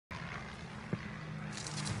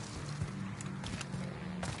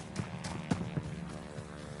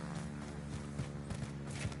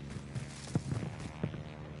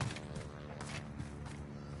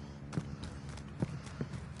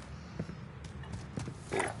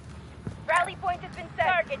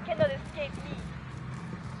It cannot escape me.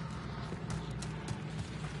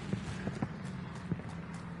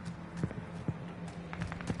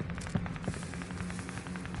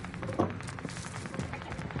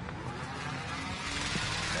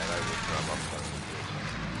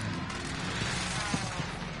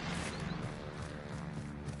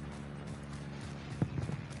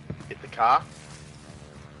 Hit the car.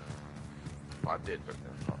 I did, but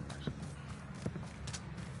that's not.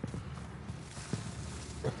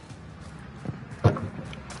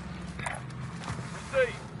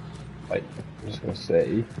 Wait, I'm just gonna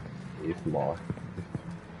see if my...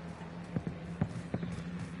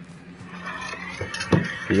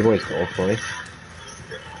 Can you boys talk for me?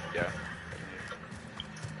 Yeah.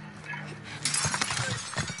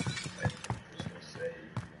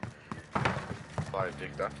 Buy a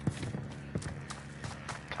Victor.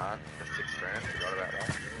 Can't. That's $6,000. Forgot about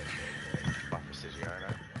that. Like precision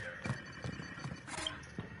owner.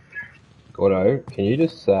 Gordo, can you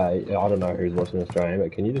just say, I don't know who's watching the stream,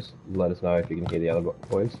 but can you just let us know if you can hear the other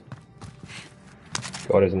boys?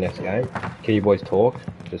 Gordo's the next game. Can you boys talk?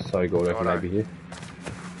 Just so Gordo can maybe hear.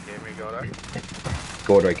 Hear me, Gordo?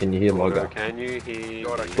 Gordo, can you hear Gordo, Logger? can you hear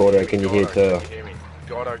Gordo, can you hear Turf?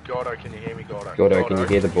 Gordo, can you hear me, Gordo? Gordo, can you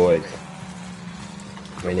hear the boys?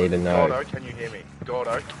 We need to know. Gordo, can you hear me?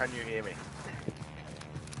 Gordo, can you hear me?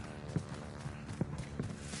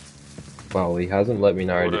 Well, he hasn't let me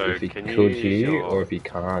know Gordo, if he can could you hear you your- or if he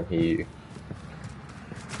can't hear you.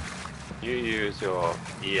 You use your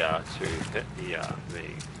ear to hear me.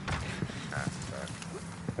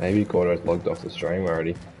 Maybe Gordo's logged off the stream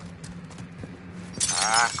already.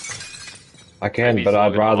 I can, Maybe but he's I'd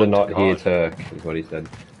logging rather on to not hear God. Turk, is what he said.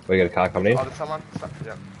 We got a car coming in? Oh, there's someone?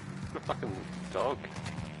 Yeah. The fucking dog.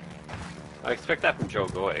 I expect that from Joe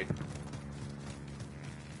Goy.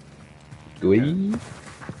 Gui?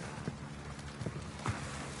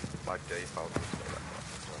 By default.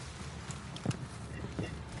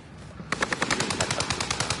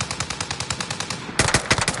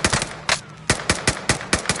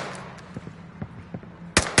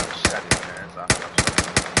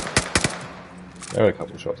 There are a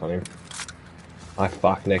couple shots on him. I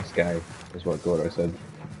fuck next game, is what Gordo said.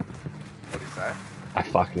 What did he say? I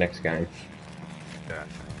fuck next game. Yeah.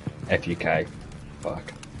 FUK.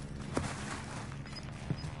 Fuck.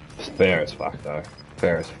 It's fair as fuck though.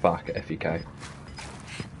 Fair as fuck, FUK. Can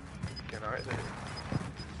I do it?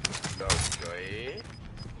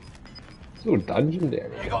 There's a little dungeon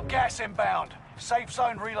down here. You got gas inbound. Safe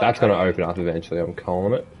zone relocated. That's gonna open up eventually, I'm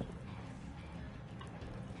calling it.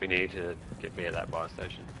 We need to get me at that buy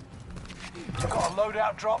station. Got a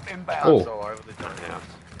loadout drop inbound. Oh. It's all over the joint house.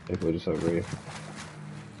 People are just over here.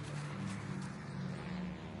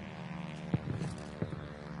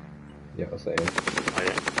 Yeah, I'll say it. Oh,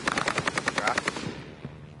 yeah.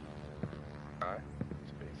 Alright.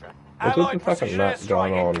 What's with the fucking nut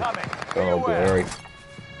going on blurry?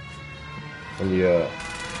 When you,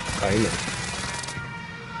 aiming.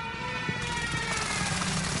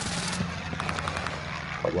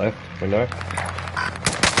 Top left, window.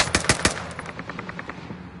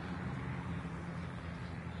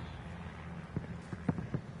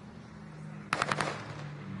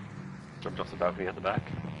 Jumped off the balcony at the back.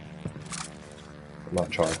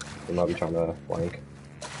 They might be trying to flank.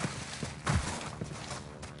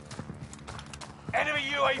 Enemy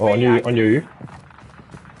UAV. Oh, on you.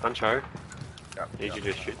 Puncho, Yep. need you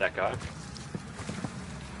to shoot that guy.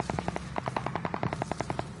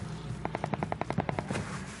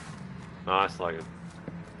 Nice, Logan.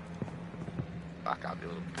 Fuck up, you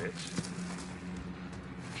little bitch.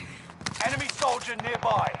 Enemy soldier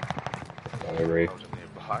nearby. I agree. Soldier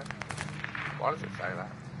nearby. Why does it say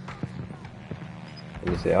that?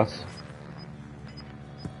 In this house.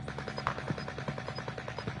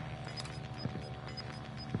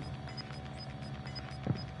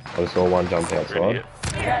 I just saw one jump outside.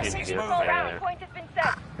 Yes, In he's here. moving. Round point has been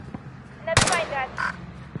set. Never mind that.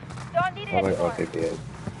 Don't need it Oh wait, anymore. okay, yeah.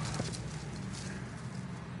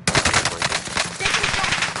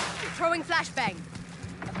 Throwing flashbang.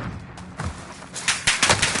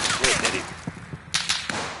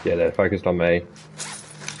 Yeah, they're focused on me.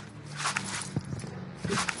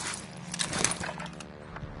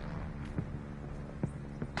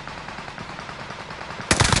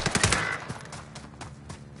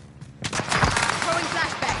 Throwing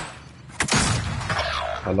flashbang.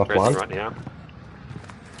 I knocked Resin one. right now.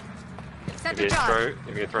 Set If the you charge.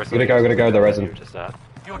 throw Gotta go, the resin. Just that.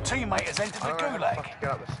 Your teammate has entered the I don't know how to gulag. fucking get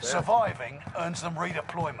up the stairs. Surviving earns them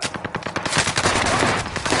redeployment.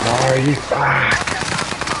 No, you fuck.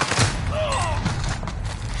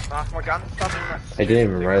 Fuck, my gun's stuck in that He didn't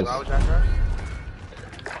even thing res. as well, Jacko.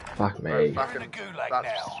 Fuck Bro, me. You're in fucking the gulag stop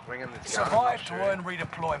now. swinging this gun. Survive to earn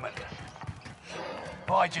redeployment.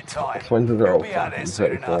 Bide your time. Swindons are You'll all be out there fucking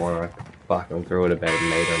soon enough. 34 and I fucking threw it about a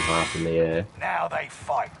metre and a half in the air. Now they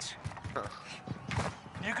fight.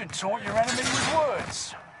 You can taunt your enemy with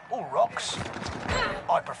words. Or rocks.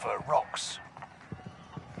 I prefer rocks.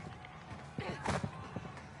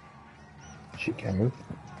 Shit cannon.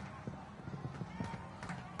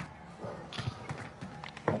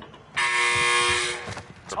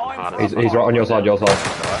 Time for He's a right on your side, your side.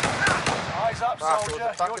 Eyes up, Fuck, it was soldier. a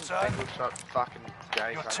Your fucking turn. single shot fucking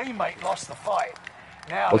gay Your cunt. teammate lost the fight.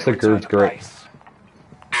 Now What's they the return group's to grit? base.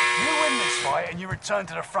 You win this fight and you return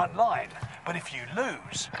to the front line. But if you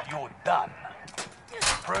lose, you're done.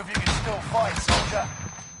 Prove you can still fight, soldier.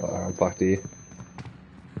 I'm fucked here.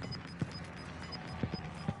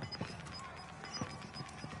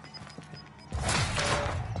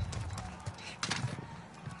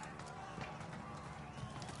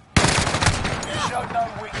 You showed no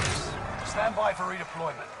weakness. Stand by for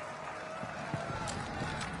redeployment.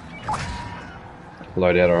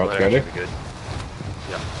 Load out our Well, ops, that go should be good.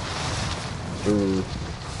 Yep. Sir,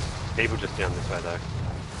 People just down this way though.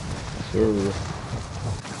 sir.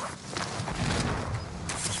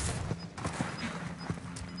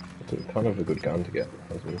 It's kind of a good gun to get.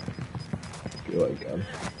 As a good gun.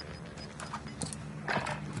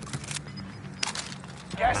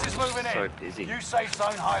 Gas is moving So in. dizzy. New safe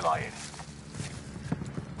zone highlighted.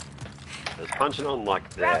 There's punching on like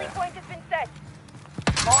Rally there. point has been set.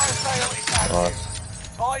 Fire sale is active.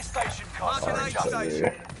 Nice. Buy station costs are Alright, so adjusted.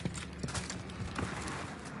 yeah.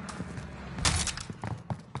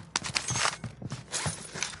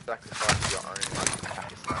 Sacrifice your own like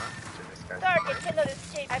Pakistan in this case. Target cannot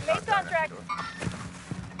escape. I made contract.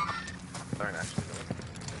 Don't actually do it.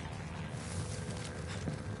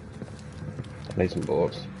 I need some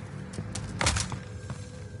bullets.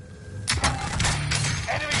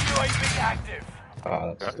 Enemy UAV active. Ah,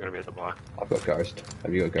 That's that's. gonna be at the bar. I've got Ghost.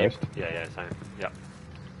 Have you got Ghost? Yeah, same. Yep.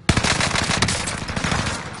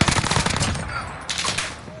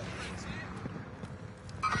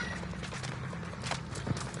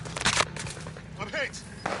 I'm hit.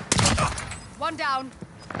 One down.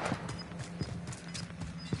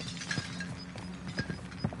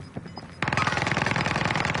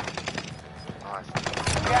 Nice.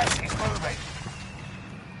 Gas is moving.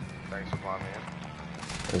 Thanks for flying me in.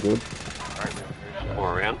 I'm good. Alright, good.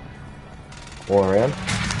 More around. All around.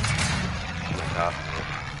 In the car.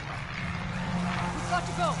 We've got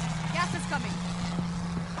to go. Gas is coming.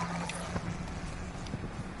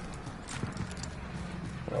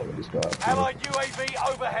 Oh, we just got. Allied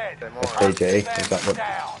UAV overhead. They're more CG. Is Them that what?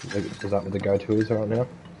 down. Is that what the go-to is right now?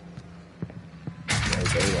 Yeah,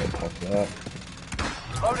 okay, wait, touch that.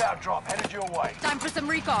 Loadout drop headed your way. Time for some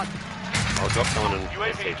recon. I'll drop someone in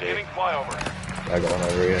UAV SCG. beginning flyover. I got one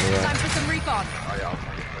over here anyway. Time for some recon. Oh yeah, I'll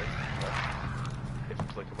take it please. If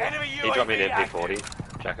applicable. Enemy Can you drop me UAV an active.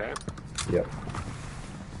 MP40, Jacko? Yep.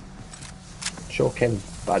 Sure can,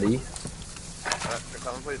 buddy. Can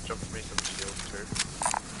someone please drop me some shields too?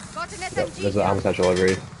 Got an Yep. SMG. There's an armor satchel over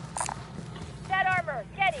here. That armor.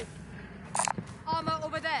 Get it. Armor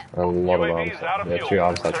over there. A lot of UAV armor is out of satchels. Yeah, fuel. 2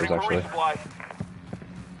 armor satchels Turning for actually. resupply.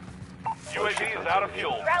 UAV is out of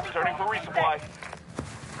fuel. Rally Turning for point is resupply.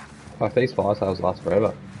 Fuck, these fire sales last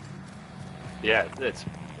forever. Yeah, it's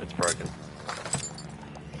broken.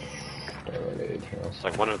 Don't really need anything else. It's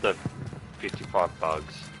like one of the 55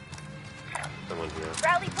 bugs. Someone here.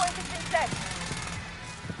 Rally point has been set.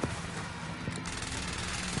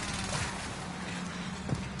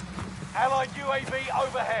 Allied UAV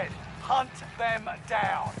overhead. Hunt them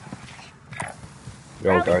down.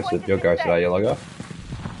 You're all Rally ghosted. point You're has been ghosted, set. are you, Logger?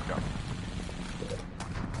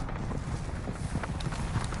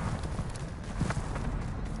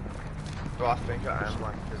 So I think I am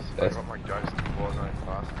like, because I Yes. got my ghost before going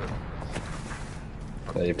faster.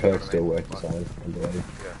 Yeah, your perks still work the same, I believe.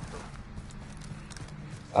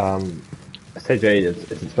 Yeah. CG,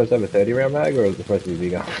 is it supposed to have a 30 round mag or is it supposed to be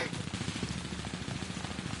bigger?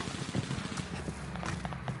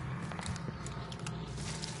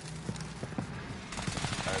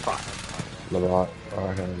 Never right.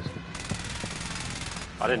 Alright,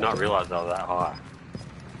 I did not realise they were that high.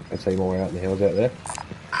 I see more out in the hills out there.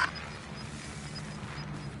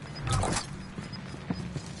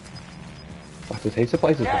 Fuck, there's heaps of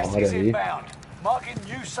places to Gas hide is out here. inbound. Marking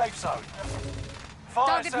new safe zone. Fire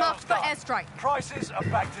Target sales marked for done. airstrike. Prices are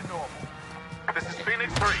back to normal. This is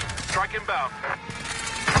Phoenix 3. Strike inbound.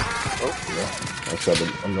 Oh, yeah. That's got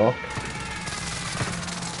a knock.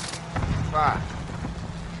 Ah,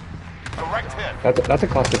 Direct hit. That's a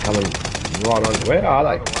cluster coming right on. Where are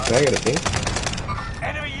they? Can I get a thing?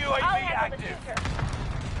 Enemy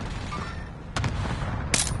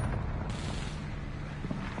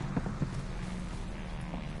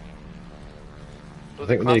I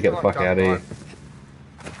think we need to get the fuck out of here.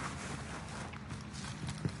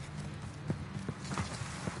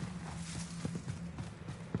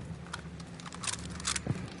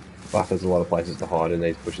 Fuck, there's a lot of places to hide in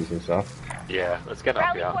these bushes and stuff. Yeah, let's get up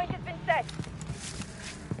Rally here. point has been set.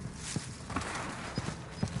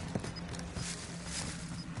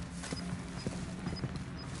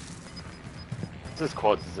 This is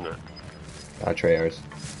quads, isn't it? Trios.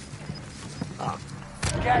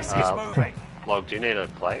 Gas is moving. Log, do you need a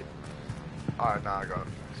plate? Oh, no, I got it.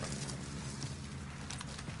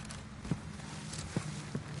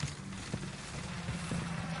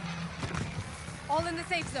 All in the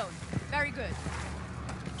safe zone. Very good.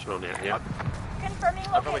 Chill now, yeah. Confirming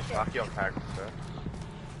I'll probably location. fuck your character, sir.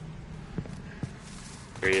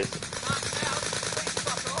 Here he is.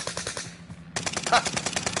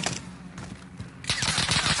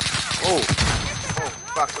 Oh,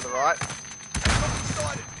 fuck to the right.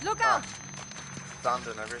 Look out! Stunned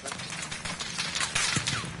and everything.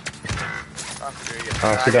 Fuck you, you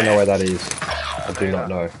I actually don't know where that is. I do not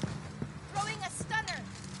know. Throwing a stunner.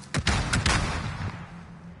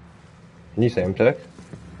 Can you see him, Turk?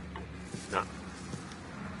 No.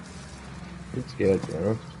 It's scared,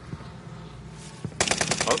 bro.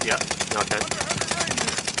 Oh, yeah. No, okay.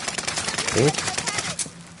 Hmm?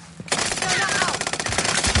 Stunner out.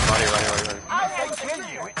 Righty. I'll If handle they the kill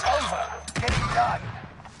shooter. you, it's over. Get it done.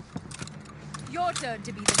 Your turn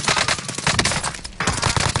to be the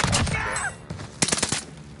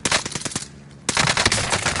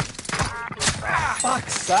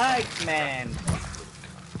Fuck's sake, man.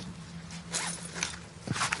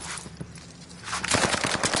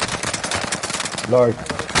 No.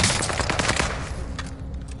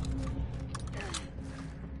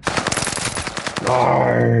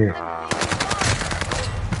 No.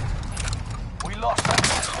 We lost that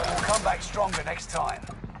match, but we'll come back stronger next time.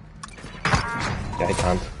 Yeah, he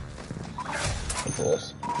can't. Of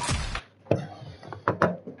course.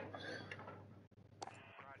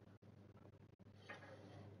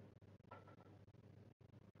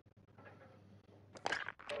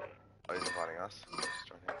 Oh, he's inviting us. Just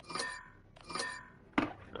join him.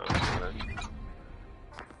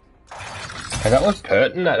 Hey, that was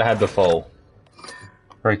Curtin that had the fall.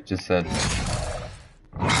 Rick just said.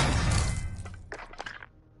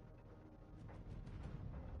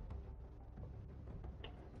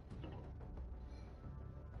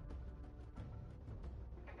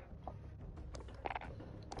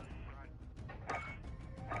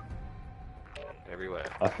 Everywhere.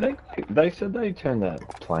 I think they said they turned that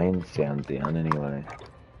plane sound down anyway.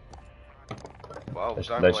 Well, They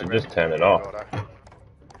don't should blame just me. turn it off. Gordo.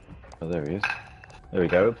 Oh, there he is. There we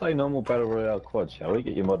go. We'll play normal Battle Royale quad, shall we?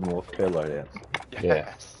 Get your Modern Warfare loadouts.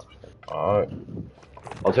 Yes. Oh,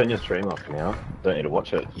 I'll turn your stream off now. Don't need to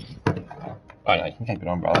watch it. oh no, you can keep it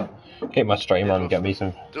on, brother. Keep my stream on. Get me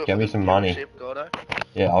some. Do it Get for me the some money. viewership, Gordo.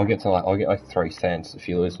 Yeah, I'll get like 3 cents if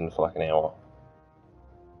you listen for like an hour.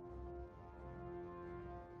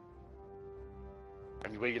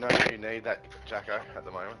 And we know you need that, Jacko, at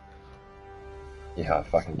the moment. Yeah, I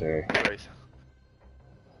fucking do. Please.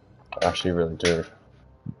 I actually really do.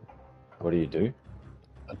 What do you do?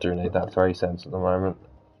 I do need that 3 cents at the moment.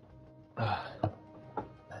 Oh,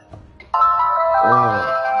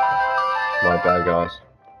 My bad, guys.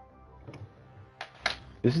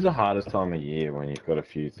 this is the hardest time of year when you've got a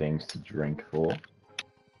few things to drink for.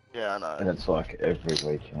 Yeah, I And know. it's like every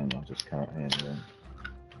weekend, I just can't handle it.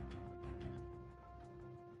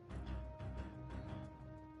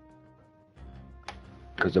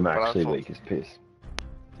 Because I'm But actually unfor- weak as piss.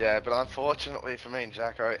 Yeah, but unfortunately for me and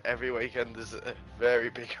Jacko, every weekend is a very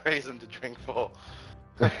big reason to drink for.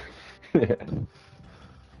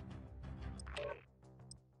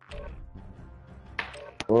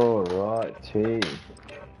 Alright, T.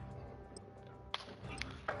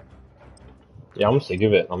 Yeah, I'm sick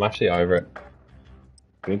of it. I'm actually over it.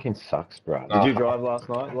 Drinking sucks, bro. Did Oh. you drive last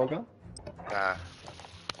night, Logger?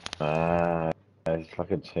 Nah. It's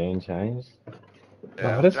like a tune change. Yeah,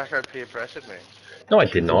 No, that's- Jacko peer pressured me. No, I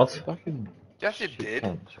did not. Fucking Yes, you shit did.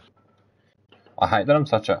 cunt. I hate that I'm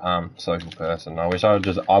such a social person. I wish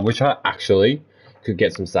I actually could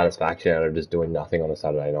get some satisfaction out of just doing nothing on a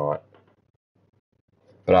Saturday night.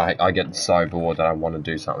 But I get so bored that I want to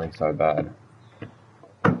do something so bad.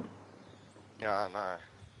 Yeah, I know.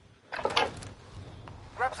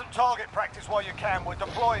 Grab some target practice while you can. We're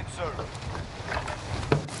deploying soon.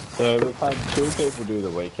 So we've had 2 people do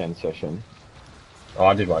the weekend session. Oh,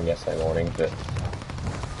 I did one yesterday morning, but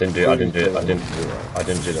I didn't do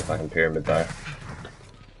the fucking pyramid though.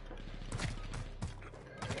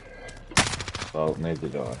 Well, neither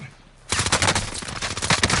did I.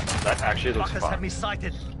 That actually looks Fuckers had fun. me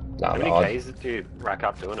sighted. No, How many no, Ks did you rack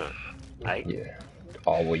up doing it? 8? yeah.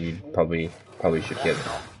 Oh well, you probably should get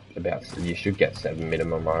you should get 7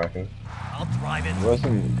 minimum, I reckon. I'll drive it.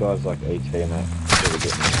 Wasn't guys like ET and that sort of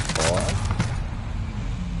getting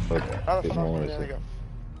 5? Like, How a the bit fuck more, did is they it? go?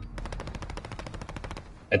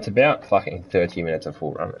 It's about fucking 30 minutes of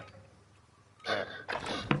full run.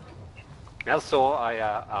 How sore are you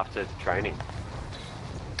after training?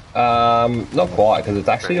 Not quite, because it's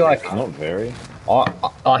actually like Not very. like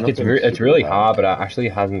it's Nothing it's super really bad. hard, but I actually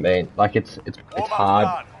hasn't been like it's Warm up hard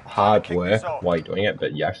done. hard Kick work this off. while you're doing it,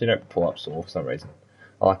 but you actually don't pull up sore for some reason.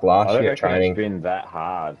 Like I last don't year reckon training, it's been that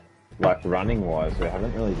hard. Like running wise, we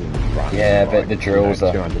haven't really been running. Yeah, but like, the drills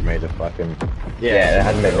are- 200 meter fucking. yeah, it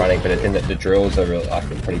hasn't been running, but it's in the drills are really like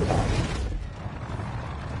pretty tough.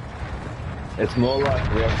 It's more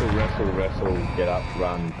like wrestle, get up,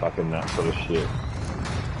 run, fucking that sort of shit.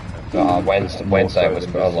 Wednesday More so was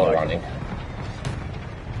than a just, lot of like- running.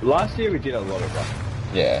 Last year we did a lot of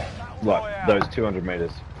running. Yeah, Like those 200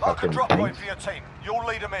 meters Mark a fucking drop point things. for your team. You'll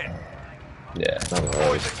lead them in. yeah. None of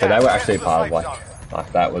those. So they were actually part of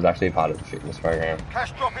like that was actually part of the fitness program.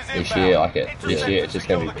 Cash drop is This inbound. year, like this Intercept year, and it's just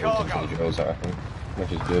gonna be secure the built into cargo. the drills, I reckon,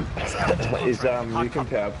 which is good. Is Yukon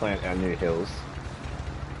Power Plant our new hills?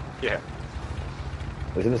 Yeah.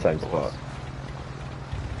 It's in the same spot.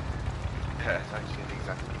 Yeah, it's actually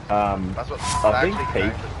exactly. I That's what think actually Peak-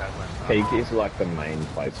 connected that way. Peak is like the main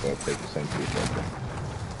place where people seem to be shopping.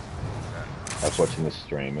 I was watching the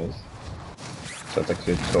streamers. So it's like a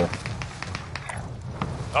good store.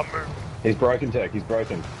 I'm moving. He's broken, Turk. He's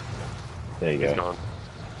broken. There you He's go. gone.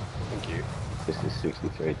 Thank you. This is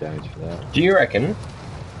 63 damage for that. Do you reckon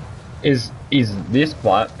is this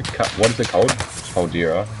what is it called?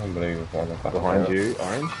 Caldera, I believe it's one of the Behind you,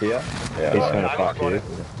 orange here. Yeah. He's trying to fuck got you. it.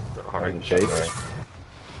 Orange cheek.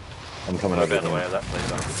 I'm coming Move over out the way here. of that,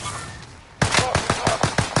 please.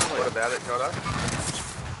 What about it, Kodo?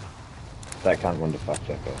 That can't run to fuck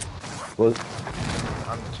Jacko. Well,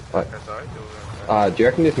 Sorry. do you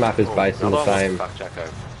reckon this map is based on the Another one same? wants to fuck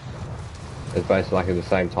Jacko. It's based like in the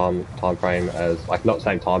same time frame as like not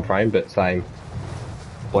same time frame, but same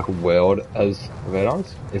like world as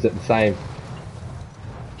Verdance? Is it the same?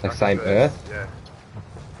 Like same Earth? Yeah.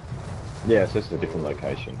 yeah, it's just a different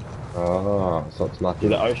location. Oh, so it's not. Yeah,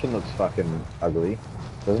 the ocean looks fucking ugly,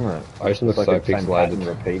 doesn't it? Ocean looks It's so like the same pixelated. pattern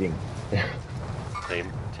repeating.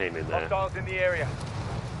 Team in there. Hostiles in the area.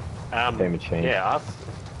 Team of change. Yeah,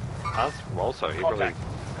 us also, he really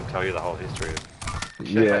can tell you the whole history of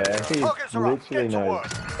Yeah, he Pockets are up. literally Get to knows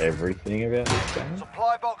work. everything about this game.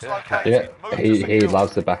 Supply box located. Yeah, Move to he secure.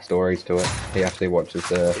 loves the backstories to it. He actually watches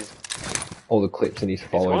all the clips and he's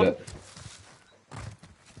followed one? it.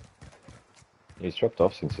 He's dropped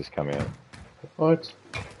off since this come out. What?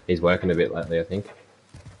 He's working a bit lately, I think.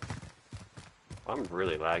 I'm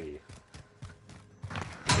really laggy.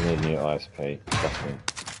 You need a new ISP. Trust me.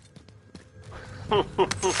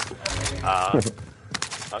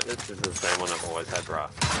 This is the same one I've always had, bruh.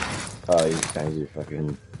 Oh, you changed your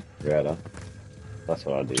fucking router. That's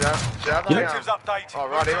what I did. Objectives updated. Oh,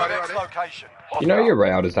 Move righty, to the righty, next righty. location. You know your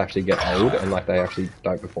routers actually get old and like they actually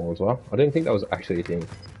don't perform as well? I didn't think that was actually a thing.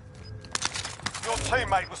 Your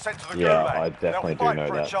teammate was sent to the Yeah, gulag. I definitely They'll do fight know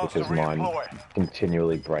for a that chance to because mine redeploy.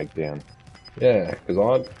 continually break down. Yeah, because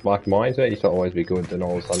I like my internet used to always be good, then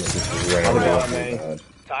all of a sudden it just ran What about out. me?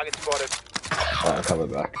 Target spotted. I'll cover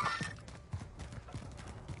back.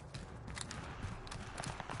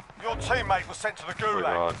 Your teammate was sent to the gulag.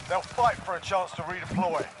 God. They'll fight for a chance to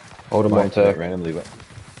redeploy. Hold him My on, internet Turk. randomly went.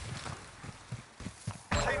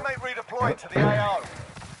 Teammate redeployed to the AO.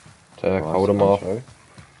 Turk, hold him off.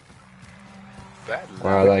 Bad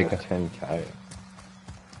Where are they? 10k.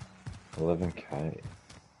 11k. Do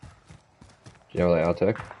you know where they are,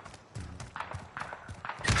 Turk?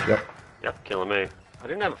 Yep. Yep, killing me. I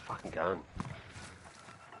didn't have a fucking gun.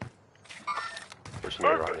 Pushing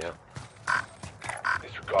me right now.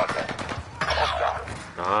 Disregard that. Hostile.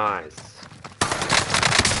 Nice.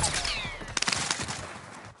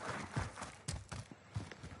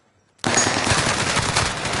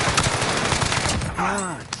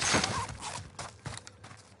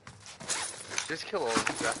 Just kill all of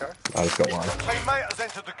them, Jacko. I just got one. Teammate has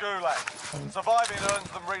entered the gulag. Surviving earns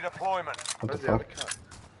them redeployment. What Where's the the other fuck?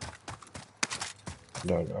 cut?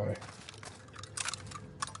 Don't know.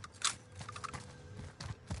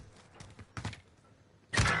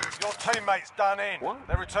 Your teammate's done in. What?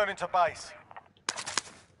 They're returning to base.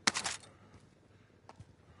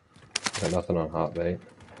 Got nothing on heartbeat.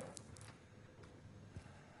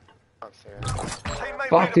 Can't see it. Teammate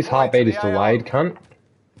Fuck, this redeployed heartbeat to is the AO. delayed, cunt.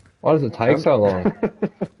 Why does it take so long?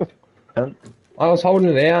 Huh? I was holding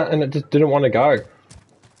it out and it just didn't want to go.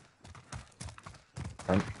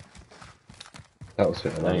 That was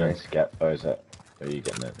fitting. Hang on, scat those up. Are you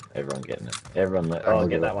getting it? Everyone getting it. Everyone let. Oh, I'll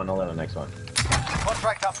get that one. I'll let the next one.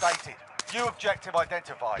 Contract updated. New objective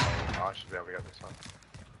identified. Oh, I should be able to get this one.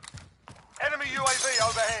 Enemy UAV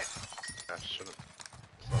overhead. I should have.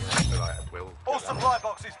 I will. All supply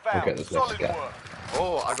boxes found. Okay, this next Solid guy. work.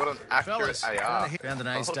 Oh, I got an accurate Fellas, AR. found an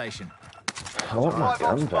aid station. I want my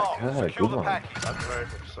Supply gun box back. marked. Oh, Secure good the one. package. That's very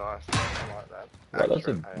precise. I like that. Well, that's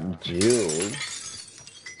a Accurate AR. duel.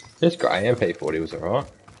 This grey MP40 was alright.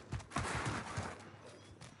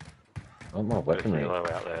 I want my There's weaponry. yellow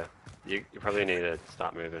out there. You probably need to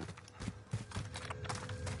start moving.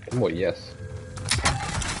 Well, yes.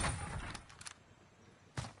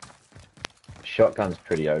 Shotgun's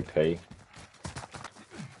pretty OP. Hate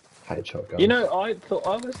shotgun. You know, I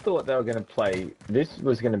always thought they were going to play. This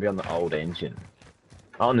was going to be on the old engine,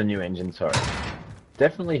 on the new engine. Sorry,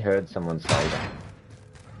 definitely heard someone say that.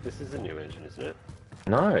 This is a new engine, isn't it?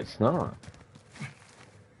 No, it's not.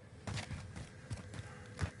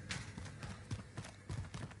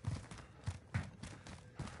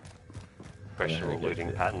 Questionable Yeah, looting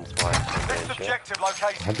yeah. patterns by Next Adventure. objective I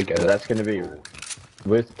located. had to get So it. that's going to be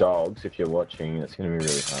with dogs. If you're watching, it's going to be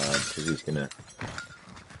really hard because he's going to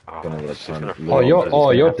Oh, let it's just time gonna to fall. you're- he's oh,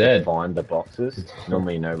 gonna you're have to dead. Find the boxes.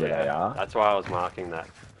 Normally, you know where they are. That's why I was marking that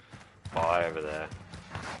buy over there.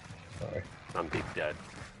 Sorry. I'm big dead.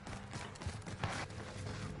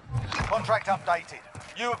 Contract updated.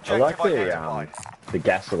 New I objective like identified. the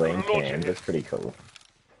gasoline can. That's pretty cool.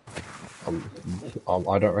 I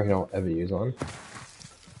don't reckon I'll ever use one.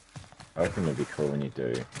 I reckon it'd be cool when you do.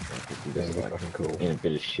 Like, if you're Yeah, just it'd be like fucking cool. in a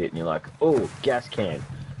bit of shit and you're like, oh, gas can.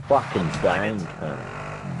 Fucking bang.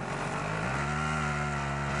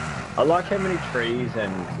 I like how many trees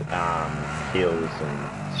and hills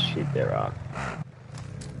and shit there are.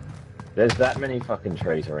 There's that many fucking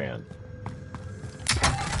trees around.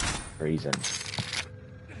 Reason.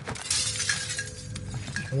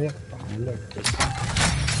 Yeah, fucking look.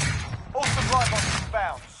 All supply boxes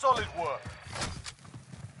found. Solid work.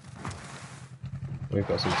 We've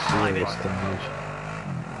got some serious damage.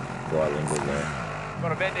 Bilingual there.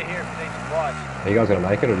 Got a vendor here if you need supplies. Are you guys gonna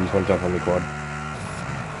make it, or do you just want to jump on the quad?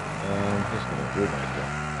 Just gonna do make it.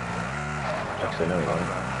 Actually, no, we won't.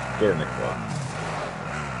 Get in the car.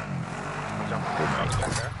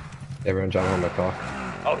 Everyone jump on the cock.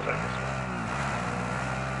 I'll take this.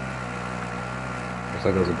 Looks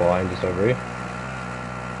like there's a buy-in just over here.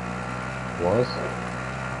 Was.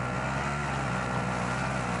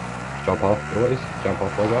 Jump off, boys. Jump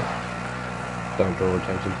off, boys. Don't draw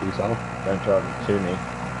attention to yourself. Don't drive it to me.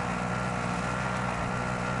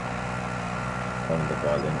 One of the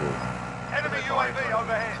bilinguals. Enemy UAV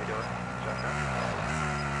overhead.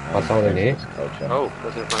 Got someone in here? Culture. Oh,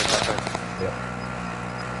 there's a phone back Yeah.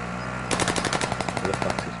 Who the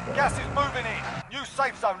fuck's this guy? Gas is moving in. New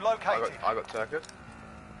safe zone located. I got turket.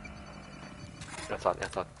 Outside,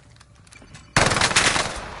 outside.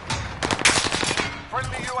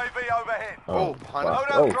 Friendly UAV overhead. Oh, behind wow. us.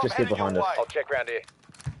 Loadout Oh, drop just get heading your behind us. way. I'll check round here.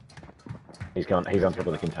 He's gone. He's on top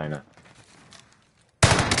of the container.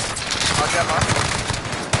 I get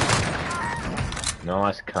one.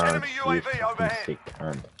 Nice cunt. Enemy You UAV fucking overhead. sick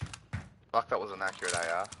cunt. Fuck, that was an accurate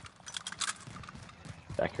AR.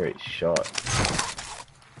 Accurate shot.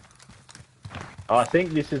 Oh, I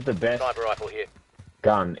think this is the best Sniper rifle here.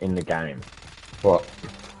 gun in the game. What?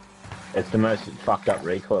 It's the most fucked up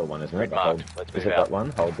recoil one, isn't it? Red The marked. hold- Let's is move it out. that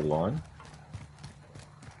one? Hold the line.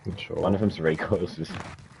 Not sure. One of them's recoils is The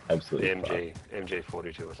absolutely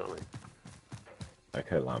MG42 or something. fucked.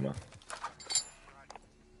 Okay, llama.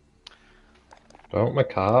 Do I want my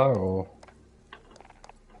car, or...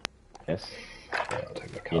 Yes. Yeah, I'll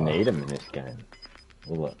take the car. You need them in this game.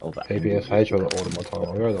 All that. PPSH or the automaton?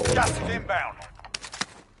 I'll go with the Gas is automaton. inbound.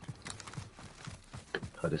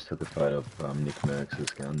 I just took a photo of Nick Merckx's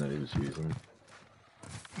gun that he was using.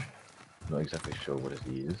 Not exactly sure what it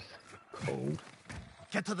is called.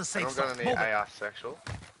 Get to the I'm safe gonna zone. need AR sexual.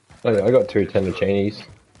 Oh yeah, I got 2 Tendacinis.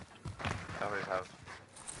 How many have?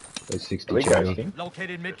 There's Are 60 we Chinese. ghosting?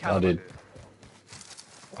 Located mid I caliber. did.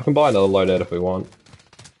 I can buy another loadout if we want.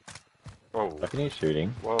 Whoa, I can hear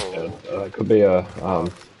shooting. whoa. It could be a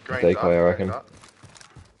Green's decoy, I up, reckon. green's up.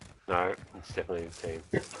 No, it's definitely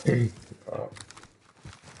the team.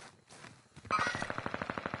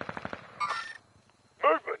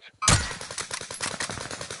 Movement.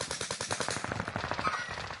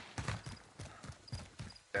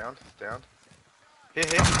 Down, down. Here,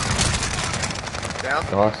 here. Down.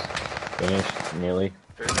 Nice. Finished, nearly.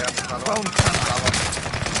 Two down. Another one.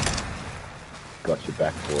 Got your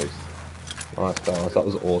back, boys. Nice, Dallas. That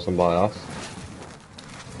was awesome by us.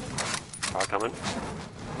 Car coming.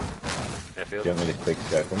 Airfield. Do you want me to quick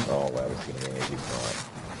scope him? Oh wow, this is going to be an easy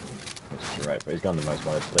fight. That's great, but he's gone the most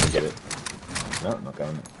wanted. Let him get it. No, not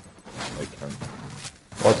going. Wait, come.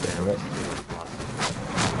 God damn it.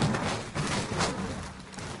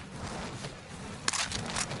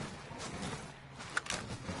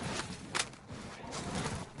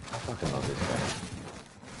 I fucking love this game.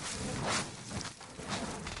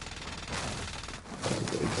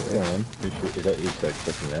 Yeah, man. Is that you so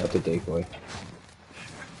clicking out? That's a decoy.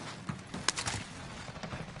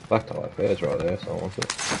 Black tie fair's right there, so I want it.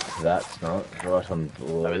 That's not right on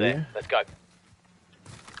blue. Over there. Let's go.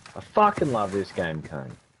 I fucking love this game,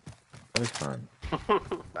 Kane. That was fun.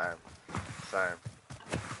 Same.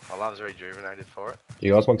 My love's rejuvenated for it. Do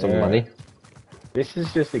you guys want some Yeah. money? This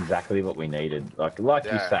is just exactly what we needed. Like you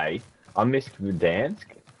Yeah. say, I missed Verdansk.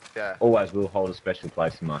 Yeah. Always will hold a special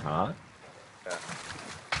place in my heart. Yeah.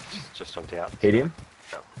 Just jumped out. Hit him.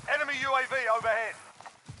 Enemy UAV overhead.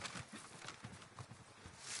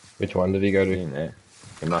 Which one did he go to? In there.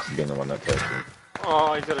 He must have been the one that touched him.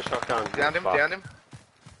 Oh, he's got a shotgun. Downed him, Fuck. downed him.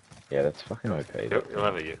 Yeah, that's fucking OP. He'll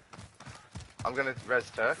have you. I'm gonna res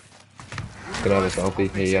Turk. He's gonna have a selfie.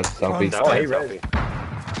 He has a selfie. That Oh, way, he selfie.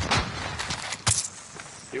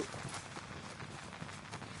 You.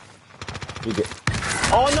 You get...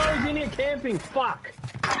 Oh no, he's in here camping. Fuck.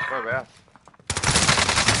 Whereabouts?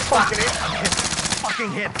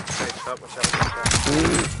 Fucking hit. Hey, stop, watch out, watch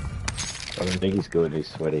out. I don't think he's good. He's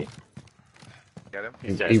sweaty. Get him.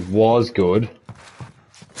 He's He dead. was good.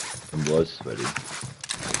 He was sweaty.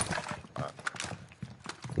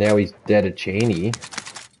 Now he's dead at Cheney.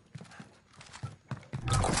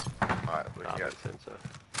 Alright, we can Ah, get makes sense,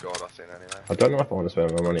 God us in anyway. I don't know if I want to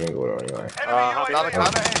spend my money on Gordo anyway. Enemy Another UAV car.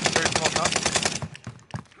 overhead. Two small cars.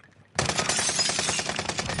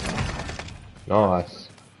 Nice.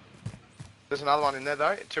 There's another one in there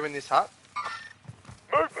though. Two in this hut.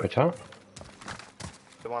 Which one?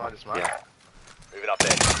 The one I just marked. Yeah. Moving up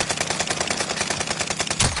there.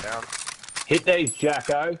 Down. Hit these,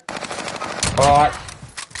 Jacko. Alright.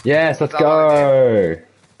 Yes, let's Is that one go.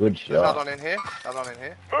 Good There's another shot. one in here. Another one in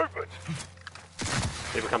here. Movement.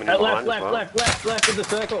 People coming in Left, behind as left, well. left of the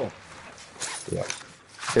circle. Yeah.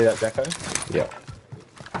 See that, Jacko? Yeah.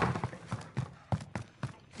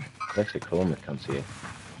 It's actually cool when it comes here.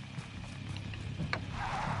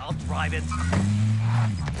 I'll drive it.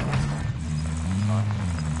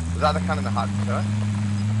 Was that the cunt in the hut, Turk?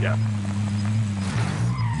 Yeah.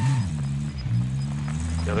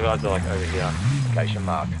 The other guys are like over here. Location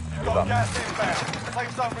mark. Move Got up. gas inbound.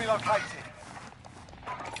 Safe zone relocated.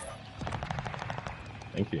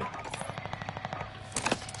 Thank you.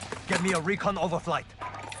 Get me a recon overflight.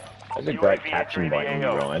 That's a great caption by Andy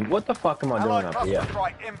Ryan. What the fuck am I doing up here?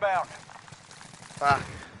 strike inbound. Fuck.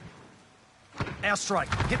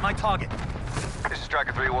 Airstrike. Hit my target. This is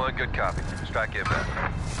Striker 3-1, good copy. Strike inbound.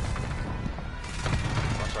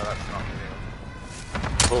 Watch out, that's not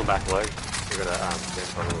me. Pull them back low. We gotta get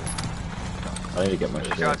trouble. I need to get my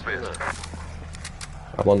shit. Shots missed.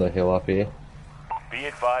 I'm on the hill up here. Be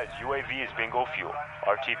advised, UAV is bingo fuel.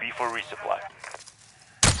 RTB for resupply.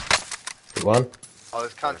 Good one. Oh,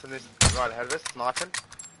 there's cunts in this right ahead of us, sniping.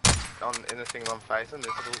 In the thing I'm facing,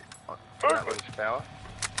 this little that little tower.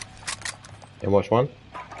 And watch one.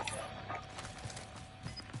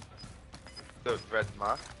 The red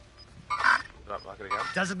mark. Don't mark it again.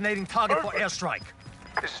 Designating target for airstrike.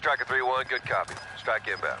 This is Striker 3-1, good copy. Strike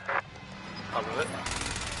inbound. Up with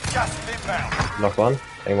it. Gas inbound. Knock one.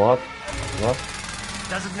 Aim wide. Nice.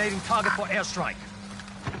 Designating target for airstrike.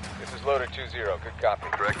 This is loader 2-0. Good copy.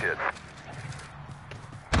 Direct hit.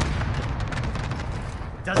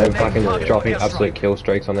 I'm Designating fucking target dropping for airstrike. absolute kill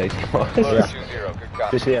streaks on these guys. Loader Yeah. 2-0. Good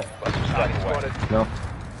copy. Just here. Strike away. No.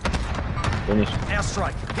 Finished.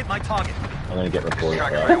 Airstrike. Hit my target. I'm gonna get This is reported for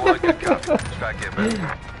Striker that. 3-1, good copy. Strike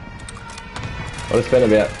inbound. I just spent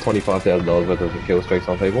about $25,000 worth of kill streaks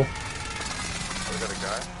on people. We gotta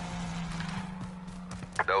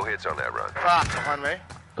go. No hits on that run. Fuck, behind me.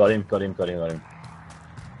 Got him.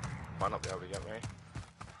 Might not be able to get me.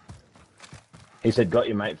 He said, got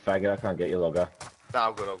you, mate, faggot. I can't get your logger. No,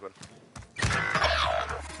 all good, all good.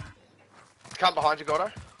 Come behind you,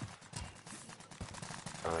 Gordo.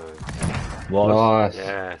 Was. Nice.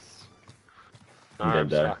 Yes. No, I'm I'm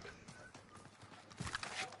dead, stuck.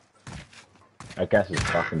 That gas is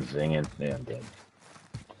fucking zinging. Yeah, I'm dead.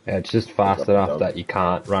 Yeah, it's just fast enough that you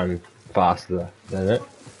can't run faster than it.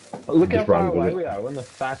 Look how Just far run with away it. we are. We're on the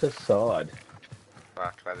fattest side.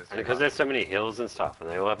 Fuck, that is And because there's so many hills and stuff, and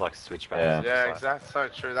they all have like switchbacks. Yeah. It's Yeah, like- exactly. So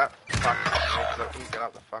true. That fucking because I couldn't get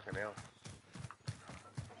up the fucking hill.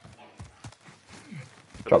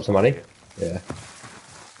 Drop some money. Yeah.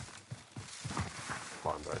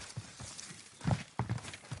 Fine, bro.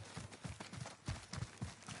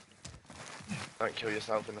 Don't kill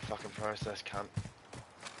yourself in the fucking process, cunt.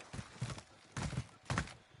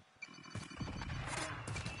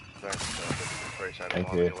 Thanks, appreciate it. Thank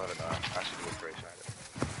I'll you. let it know. Actually, do appreciate it.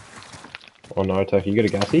 Oh no, Turkey, you got a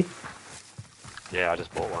gassy? Yeah, I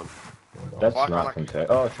just bought one. That's Why smart can't from Turk.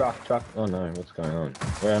 Oh, truck. Oh no, what's going on?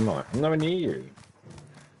 Where am I? I'm nowhere near you.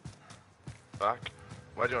 Fuck.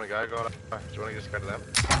 Where do you want to go, God? Do you want to just go to them?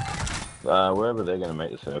 Wherever they're gonna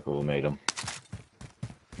make the circle, we'll meet them.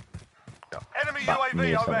 Enemy But UAV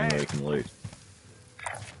near something where we overhead. can loot.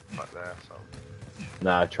 Right there, so.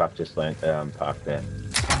 Nah, truck just parked there.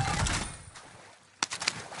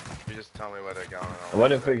 You just tell me where they're going. I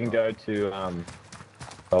wonder if we can go to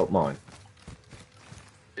Salt Mine.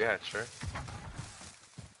 Yeah, true.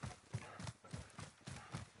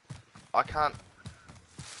 I can't.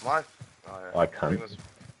 My. Oh, yeah. I can't.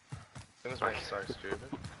 Thing was being so stupid.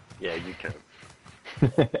 Yeah, you can.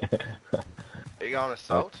 Are you going to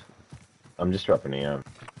Salt? I'm just dropping a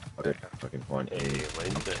fucking find Yeah, E.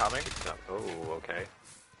 lane's it. coming. Oh, okay.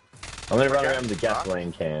 I'm gonna run Okay. around with the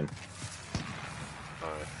gasoline can.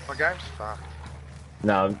 My game's fucked.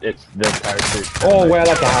 No, it's the parachute. Oh wow,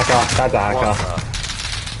 that's a hacker. That's a hacker.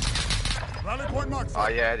 Oh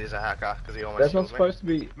yeah, it is a hacker because he almost That's not killed me. supposed to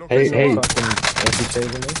be. Hey, hey. Fucking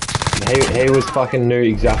NPCs in there. He was fucking knew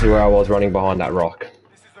exactly where I was running behind that rock. This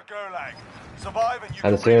is the Gulag. Survive and you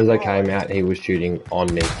And as soon as I came out, he was shooting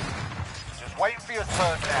on me. Just wait for your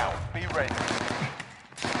turn now. Be ready.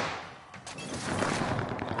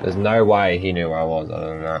 There's no way he knew where I was other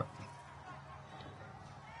than that.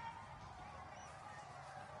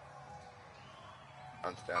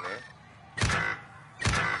 One's down here.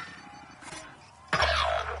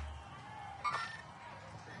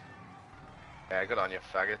 Yeah, good on you,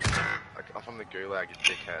 faggot. I'm from the Gulag, you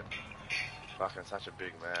dickhead. Fucking such a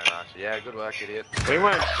big man, aren't you? Yeah, good work, idiot. We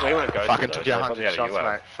weren't ghosted. Fucking though, took so you they probably 100 had a shots,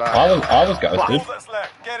 UAV. mate. Fuck. I was ghosted. All that's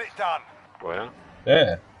left. Get it done. Well,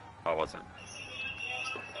 Yeah. I wasn't.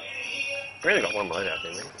 We only got one loadout,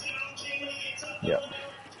 didn't we? Yep.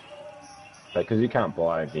 Because you can't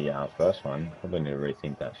buy the first one, probably need to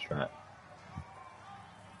rethink that strat.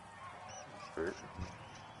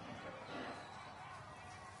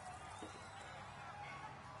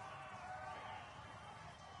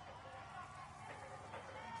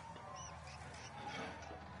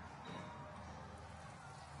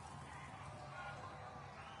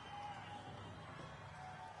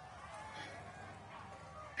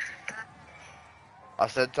 I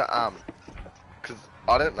said to, because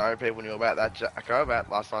I didn't know people knew about that Jacko, about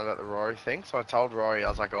last night about the Rory thing, so I told Rory, I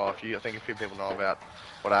was like, oh, I think a few people know about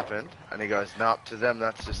what happened, and he goes, no, to them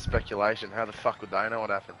that's just speculation, how the fuck would they know what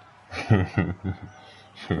happened?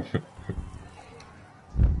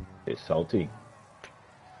 It's salty.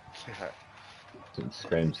 It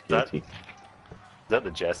screams guilty. Is that the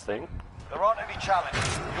Jess thing? There aren't any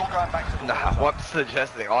challenges. You're going back to the Nah, what's the Jess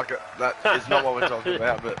thing? That is not what we're talking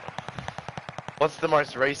about, but what's the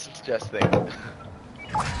most recent Jess thing?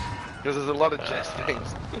 Because there's a lot of Jess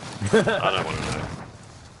things. I don't want to know.